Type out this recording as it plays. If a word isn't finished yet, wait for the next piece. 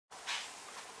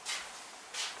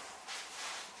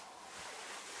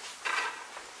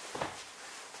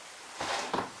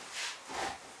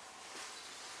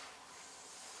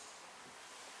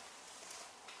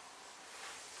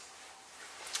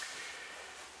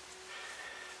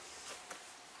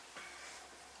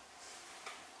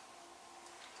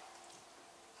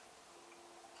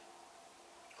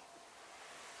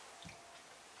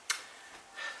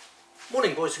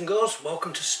Morning boys and girls,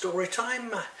 welcome to story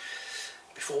time.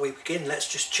 Before we begin, let's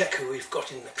just check who we've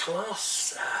got in the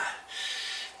class.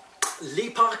 Lee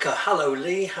Parker, hello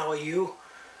Lee, how are you?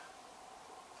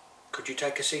 Could you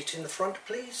take a seat in the front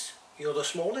please? You're the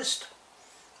smallest.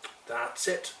 That's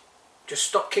it. Just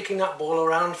stop kicking that ball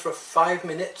around for 5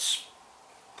 minutes.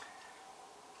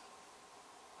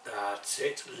 That's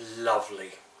it,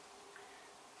 lovely.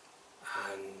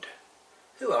 And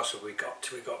who else have we got?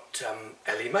 We've got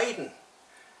Ellie Maiden.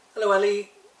 Hello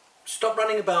Ellie, stop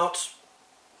running about,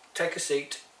 take a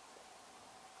seat.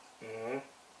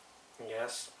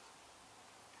 Yes,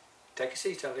 take a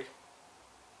seat Ellie.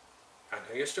 I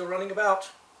know you're still running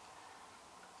about.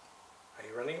 Are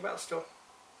you running about still?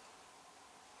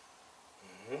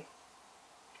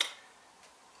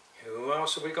 Who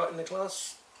else have we got in the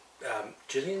class?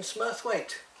 Gillian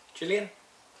Smurthwaite. Gillian?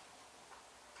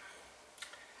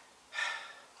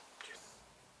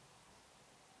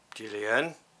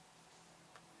 Gillian?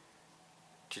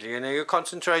 Gillian, are you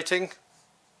concentrating?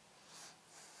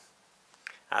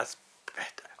 That's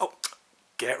better. Oh,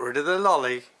 get rid of the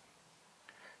lolly.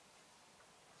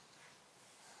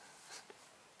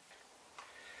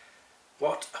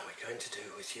 What are we going to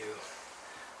do with you?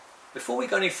 Before we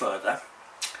go any further,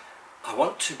 I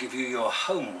want to give you your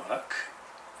homework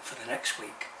for the next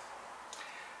week.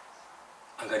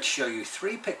 I'm going to show you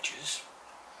 3 pictures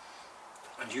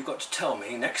and you've got to tell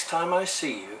me next time I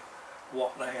see you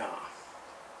what they are.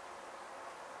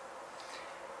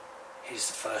 Here's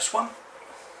the first one.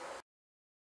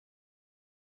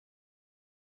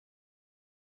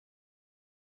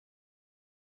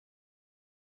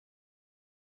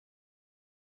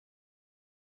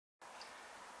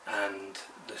 And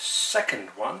the second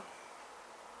one.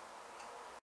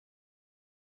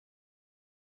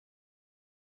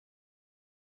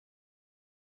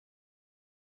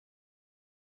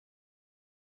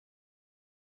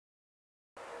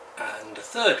 And the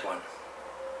third one.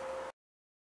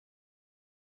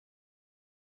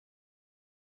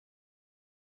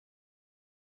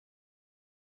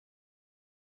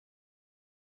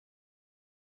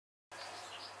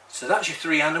 So that's your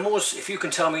 3 animals. If you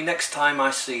can tell me next time I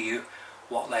see you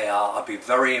what they are, I'll be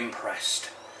very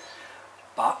impressed.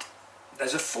 But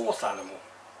there's a 4th animal.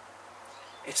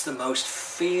 It's the most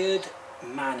feared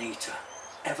man-eater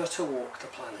ever to walk the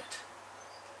planet.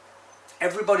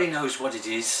 Everybody knows what it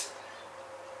is,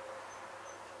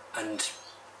 and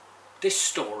this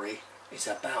story is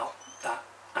about that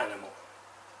animal.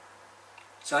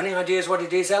 So any ideas what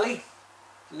it is, Ellie?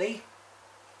 Lee?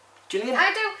 Gillian?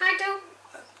 I do.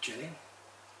 Gillian,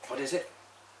 what is it?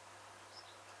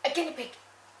 A guinea pig.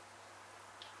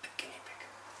 A guinea pig.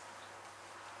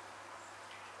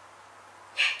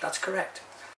 That's correct.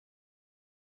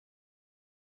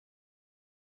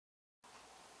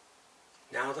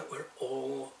 Now that we're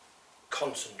all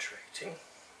concentrating,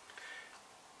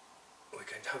 we're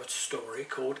going to have a story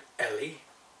called Elly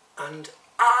and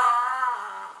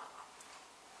Aaargh.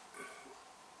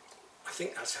 I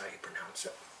think that's how you pronounce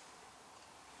it.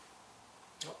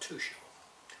 Not too sure.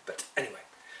 But anyway,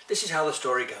 this is how the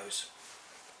story goes.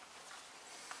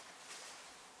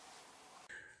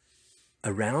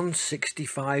 Around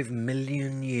 65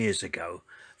 million years ago,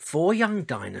 4 young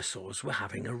dinosaurs were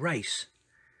having a race.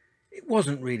 It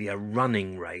wasn't really a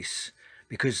running race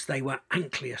because they were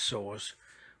ankylosaurs,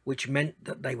 which meant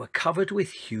that they were covered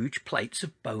with huge plates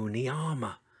of bony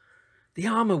armour. The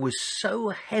armour was so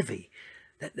heavy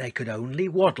that they could only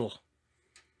waddle.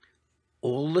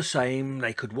 All the same,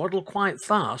 they could waddle quite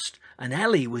fast, and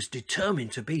Elly was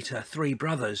determined to beat her 3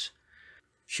 brothers.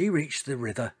 She reached the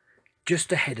river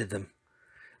just ahead of them.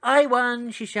 "I won,"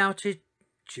 she shouted.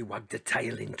 She wagged her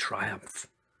tail in triumph.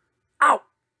 "Ow!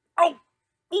 Oh!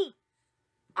 Ooh!"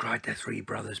 cried the 3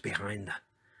 brothers behind her.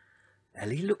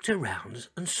 Elly looked around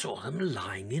and saw them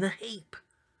lying in a heap.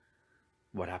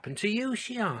 "What happened to you?"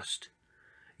 she asked.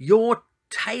 "Your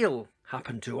tail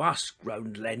happened to us,"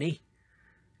 groaned Lenny.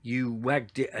 "You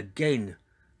wagged it again,"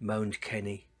 moaned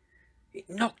Kenny. "It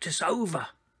knocked us over,"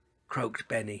 croaked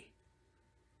Benny.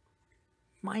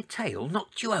 "My tail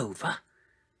knocked you over?"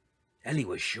 Elly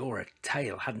was sure her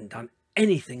tail hadn't done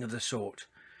anything of the sort.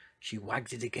 She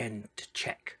wagged it again to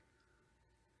check.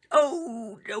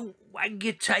 "Oh, don't wag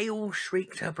your tail,"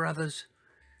 shrieked her brothers.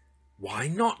 "Why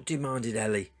not?" demanded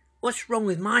Elly. "What's wrong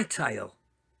with my tail?"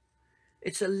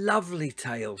 "It's a lovely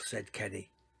tail," said Kenny.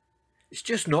 "It's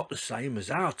just not the same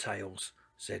as our tails,"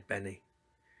 said Benny.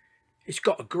 "It's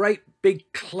got a great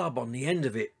big club on the end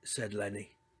of it," said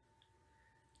Lenny.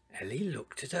 Elly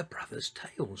looked at her brothers'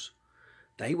 tails.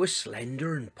 They were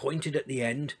slender and pointed at the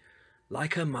end,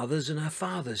 like her mother's and her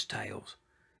father's tails.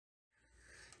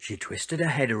 She twisted her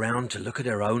head around to look at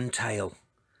her own tail,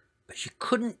 but she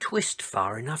couldn't twist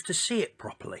far enough to see it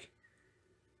properly.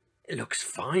 "It looks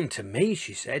fine to me,"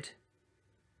 she said.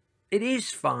 "It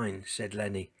is fine," said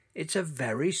Lenny. "It's a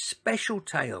very special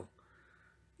tail."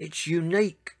 "It's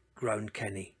unique," groaned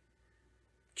Kenny.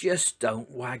 "Just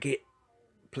don't wag it,"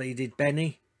 pleaded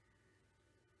Benny.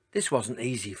 This wasn't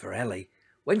easy for Elly.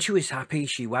 When she was happy,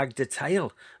 she wagged her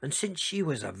tail, and since she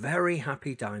was a very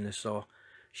happy dinosaur,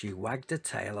 she wagged her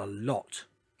tail a lot.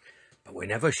 But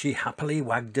whenever she happily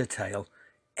wagged her tail,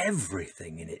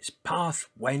 everything in its path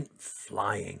went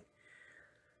flying.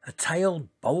 Her tail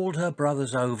bowled her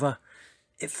brothers over,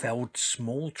 it felled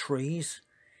small trees,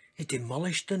 it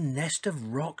demolished the nest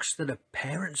of rocks that her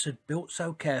parents had built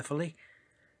so carefully.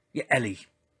 Yet Elly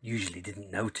usually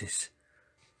didn't notice.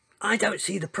 "I don't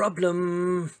see the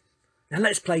problem. Now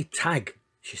let's play tag,"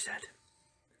 she said.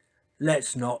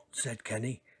 "Let's not," said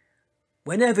Kenny.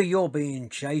 "Whenever you're being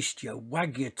chased, you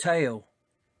wag your tail."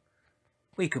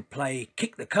 "We could play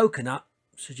kick the coconut,"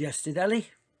 suggested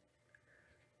Elly.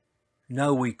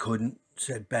 "No, we couldn't,"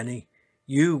 said Benny.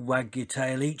 "You wag your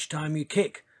tail each time you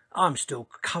kick. I'm still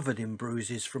covered in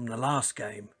bruises from the last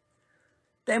game."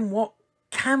 "Then what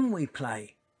can we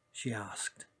play?" she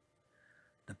asked.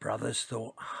 The brothers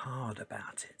thought hard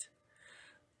about it.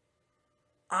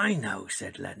 "I know,"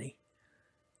 said Lenny.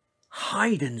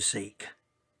 "Hide and seek."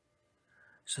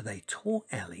 So they taught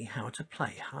Elly how to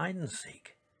play hide and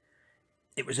seek.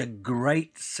 It was a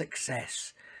great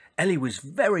success. Elly was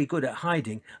very good at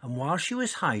hiding, and while she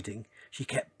was hiding, she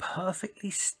kept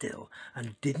perfectly still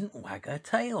and didn't wag her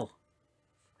tail.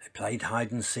 They played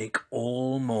hide and seek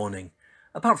all morning,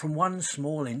 apart from one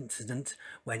small incident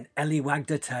when Elly wagged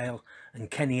her tail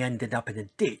and Kenny ended up in a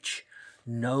ditch.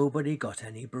 Nobody got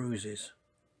any bruises.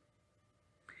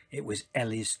 It was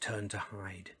Elly's turn to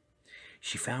hide.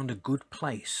 She found a good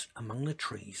place among the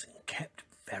trees and kept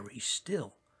very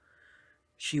still.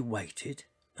 She waited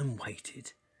and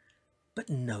waited, but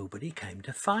nobody came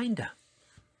to find her.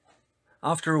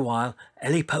 After a while,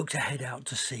 Elly poked her head out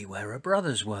to see where her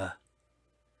brothers were.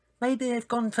 "Maybe they've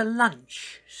gone for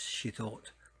lunch," she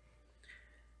thought.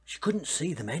 She couldn't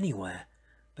see them anywhere,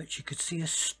 but she could see a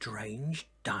strange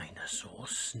dinosaur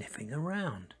sniffing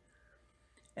around.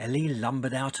 Elly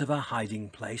lumbered out of her hiding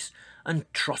place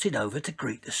and trotted over to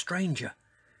greet the stranger.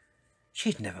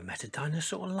 She'd never met a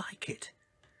dinosaur like it.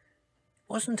 It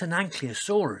wasn't an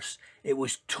ankylosaurus. It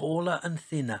was taller and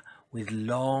thinner, with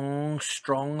long,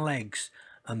 strong legs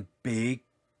and big,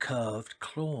 curved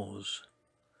claws.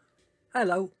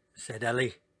 "Hello," said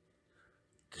Elly.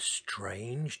 The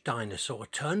strange dinosaur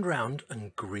turned round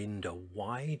and grinned a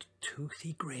wide,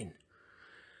 toothy grin.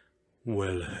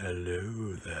 "Well,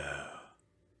 hello there,"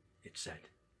 it said.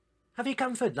 "Have you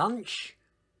come for lunch?"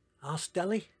 asked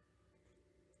Elly.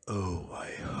 "Oh,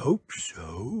 I hope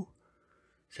so,"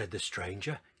 said the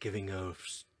stranger, giving her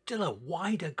still a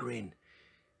wider grin.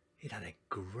 It had a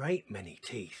great many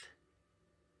teeth.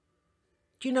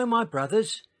 "Do you know my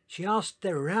brothers?" she asked.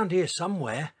 "They're around here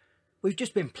somewhere. We've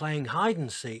just been playing hide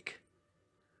and seek."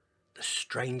 The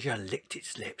stranger licked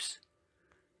its lips.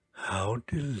 "How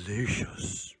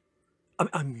delicious.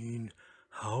 I mean,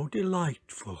 how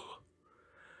delightful.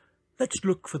 Let's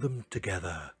look for them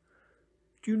together.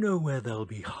 Do you know where they'll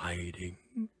be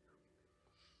hiding?"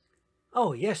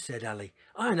 "Oh, yes," said Elly.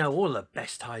 "I know all the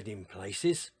best hiding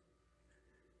places."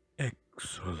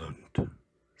 "Excellent,"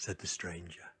 said the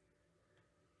stranger.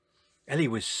 Elly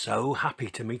was so happy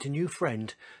to meet a new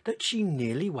friend that she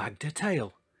nearly wagged her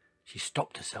tail. She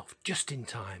stopped herself just in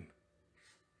time.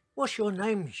 "What's your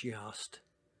name?" she asked.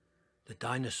 The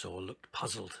dinosaur looked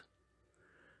puzzled.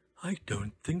 "I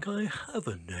don't think I have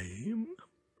a name."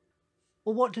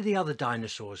 "Well, what do the other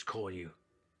dinosaurs call you?"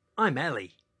 "I'm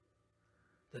Elly."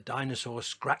 The dinosaur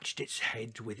scratched its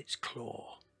head with its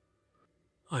claw.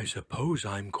 "I suppose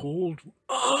I'm called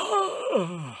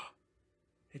Ah,"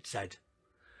 it said.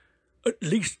 "At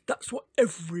least that's what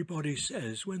everybody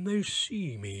says when they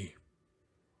see me."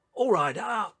 "All right,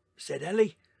 said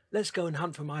Elly. "Let's go and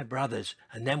hunt for my brothers,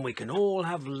 and then we can all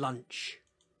have lunch."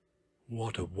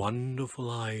 "What a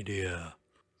wonderful idea,"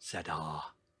 said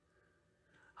Ah.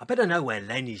 "I better know where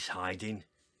Lenny's hiding.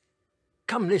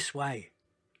 Come this way."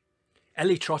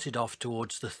 Elly trotted off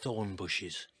towards the thorn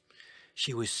bushes.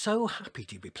 She was so happy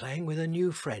to be playing with her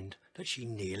new friend that she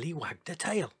nearly wagged her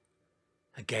tail.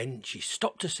 Again she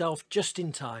stopped herself just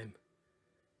in time.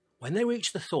 When they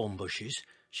reached the thorn bushes,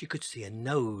 she could see a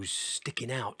nose sticking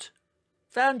out.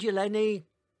 "Found you, Lenny,"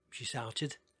 she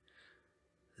shouted.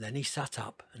 Lenny sat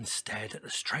up and stared at the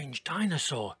strange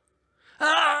dinosaur.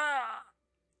 "Ah!"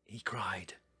 he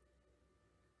cried.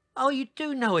 "Oh, you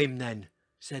do know him then,"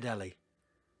 said Elly.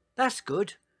 That's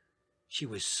good. She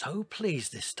was so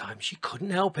pleased this time she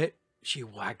couldn't help it. She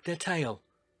wagged her tail.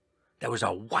 There was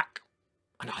a whack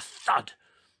and a thud.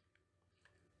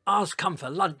 "Aaargh's come for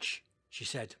lunch," she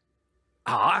said.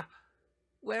 "Aaargh?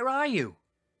 Where are you?"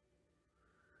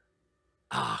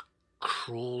 Aaargh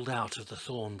crawled out of the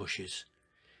thorn bushes.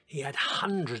 He had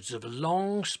hundreds of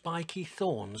long spiky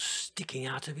thorns sticking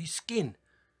out of his skin.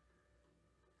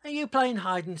 "Are you playing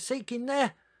hide and seek in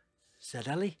there?" said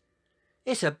Elly.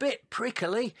 "It's a bit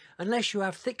prickly unless you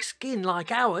have thick skin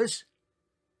like ours.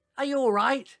 Are you all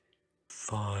right?"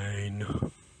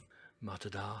 "Fine,"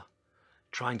 muttered Aaargh,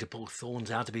 trying to pull thorns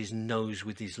out of his nose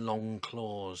with his long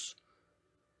claws.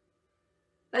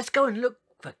 "Let's go and look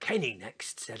for Kenny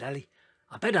next," said Elly.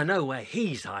 "I better know where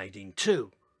he's hiding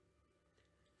too."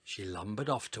 She lumbered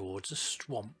off towards a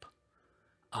swamp.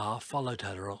 Aaargh followed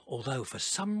her, although for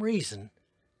some reason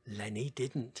Lenny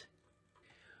didn't.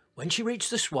 When she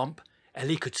reached the swamp,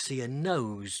 Elly could see a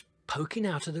nose poking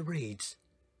out of the reeds.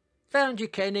 "Found you,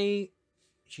 Kenny,"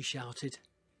 she shouted.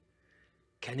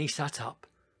 Kenny sat up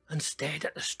and stared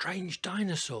at the strange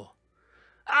dinosaur.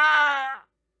 "Ah!"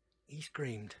 he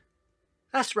screamed.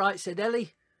 "That's right," said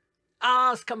Elly.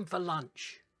 "Aaargh's come for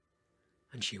lunch."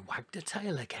 And she wagged her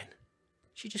tail again.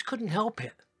 She just couldn't help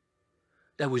it.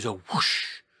 There was a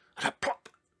whoosh and a plop.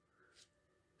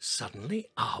 Suddenly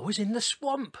Aaargh was in the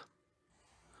swamp.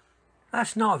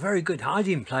 "That's not a very good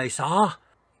hiding place, Aaargh,"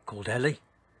 called Elly.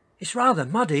 "It's rather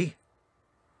muddy."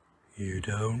 "You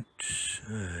don't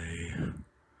say,"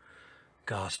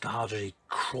 gasped Aaargh as he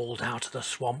crawled out of the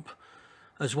swamp.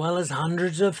 As well as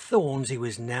hundreds of thorns, he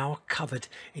was now covered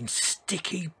in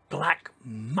sticky black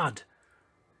mud.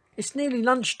 "It's nearly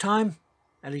lunchtime,"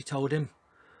 Elly told him.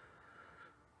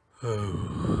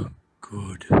 "Oh,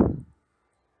 good,"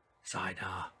 sighed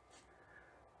Aaargh.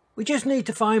 "We just need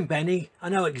to find Benny. I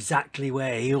know exactly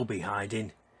where he'll be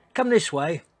hiding. Come this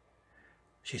way."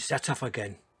 She set off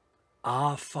again.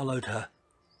 Aaargh followed her,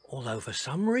 although for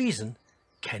some reason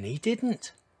Kenny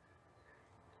didn't.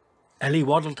 Elly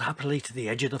waddled happily to the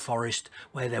edge of the forest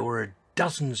where there were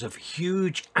dozens of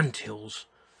huge anthills.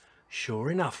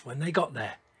 Sure enough, when they got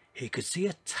there, he could see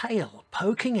a tail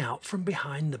poking out from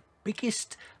behind the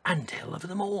biggest anthill of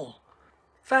them all.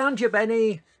 "Found you,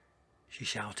 Benny," she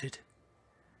shouted.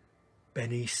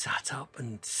 Benny sat up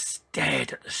and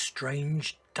stared at the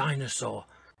strange dinosaur.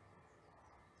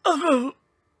 "Ugh!"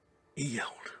 he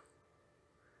yelled.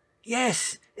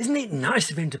 "Yes, isn't it nice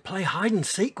of him to play hide and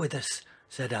seek with us?"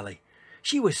 said Elly.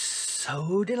 She was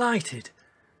so delighted.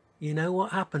 You know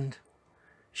what happened?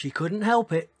 She couldn't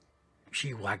help it.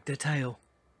 She wagged her tail.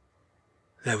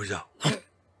 There was a whoop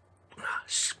and a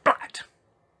splat.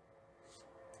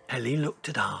 Elly looked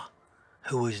at Aaargh,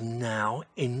 who was now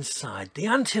inside the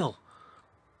anthill.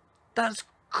 "That's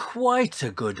quite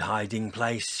a good hiding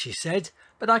place," she said,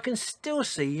 "but I can still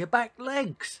see your back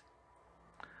legs."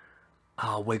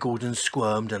 Aaargh wiggled and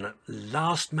squirmed and at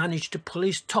last managed to pull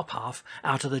his top half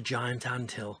out of the giant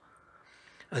anthill.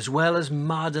 As well as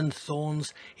mud and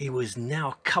thorns, he was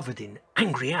now covered in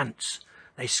angry ants.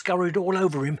 They scurried all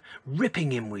over him,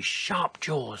 ripping him with sharp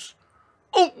jaws.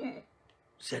 "Oh!"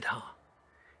 said Aaargh.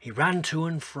 He ran to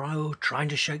and fro, trying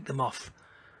to shake them off.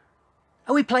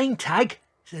 "Are we playing tag?"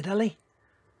 said Elly.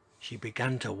 She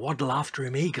began to waddle after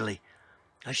him eagerly.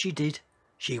 As she did,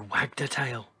 she wagged her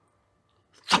tail.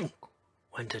 Thunk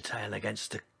went her tail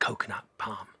against the coconut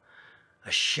palm.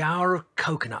 A shower of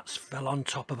coconuts fell on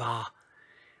top of Aaargh.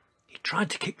 He tried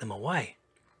to kick them away.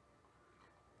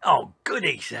 "Oh,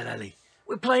 goody," said Elly.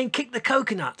 "We're playing kick the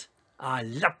coconut. I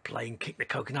love playing kick the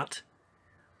coconut."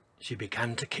 She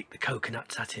began to kick the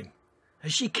coconuts at him.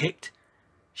 As she kicked,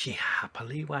 she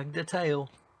happily wagged her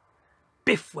tail.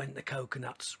 Biff went the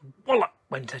coconuts. Wallop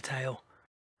went her tail.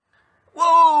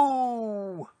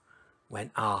 "Whoa!"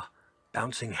 went Aaargh,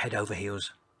 bouncing head over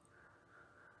heels.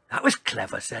 "That was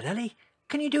clever," said Elly.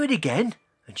 "Can you do it again?"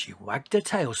 And she wagged her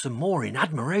tail some more in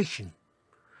admiration.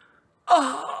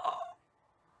 "Ah!"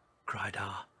 cried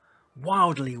Aaargh.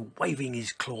 Wildly waving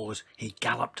his claws, he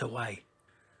galloped away.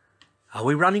 "Are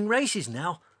we running races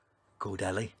now?" called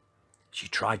Elly. She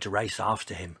tried to race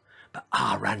after him, but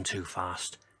Aaargh ran too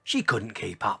fast. She couldn't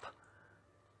keep up.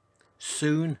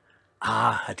 Soon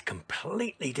Aaargh had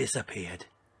completely disappeared.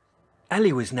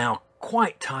 Elly was now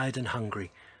quite tired and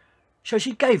hungry, so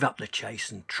she gave up the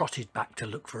chase and trotted back to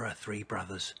look for her three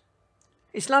brothers.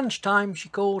 "It's lunchtime," she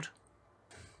called.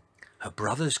 Her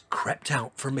brothers crept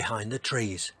out from behind the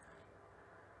trees.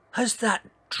 "Has that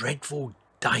dreadful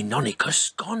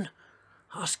Deinonychus gone?"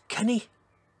 asked Kenny.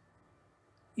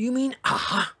 "You mean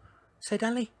Aaargh?" said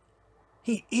Elly.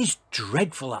 "He is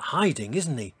dreadful at hiding,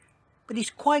 isn't he? But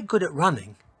he's quite good at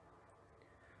running."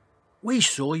 "We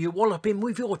saw you wallop him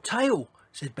with your tail,"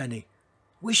 said Benny.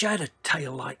 "Wish I had a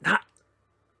tail like that."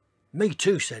 "Me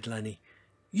too," said Lenny.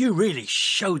 "You really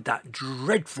showed that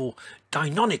dreadful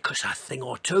Deinonychus a thing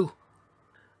or two."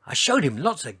 "I showed him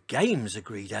lots of games,"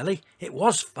 agreed Elly. "It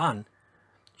was fun."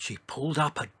 She pulled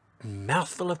up a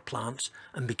mouthful of plants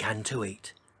and began to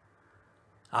eat.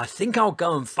 "I think I'll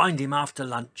go and find him after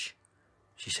lunch,"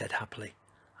 she said happily.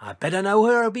 "I better know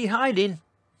where he'll be hiding.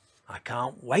 I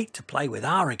can't wait to play with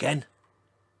Aaargh again."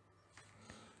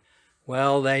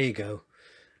 Well, there you go.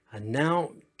 And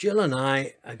now Jill and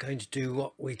I are going to do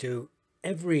what we do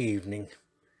every evening.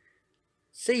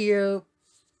 See you.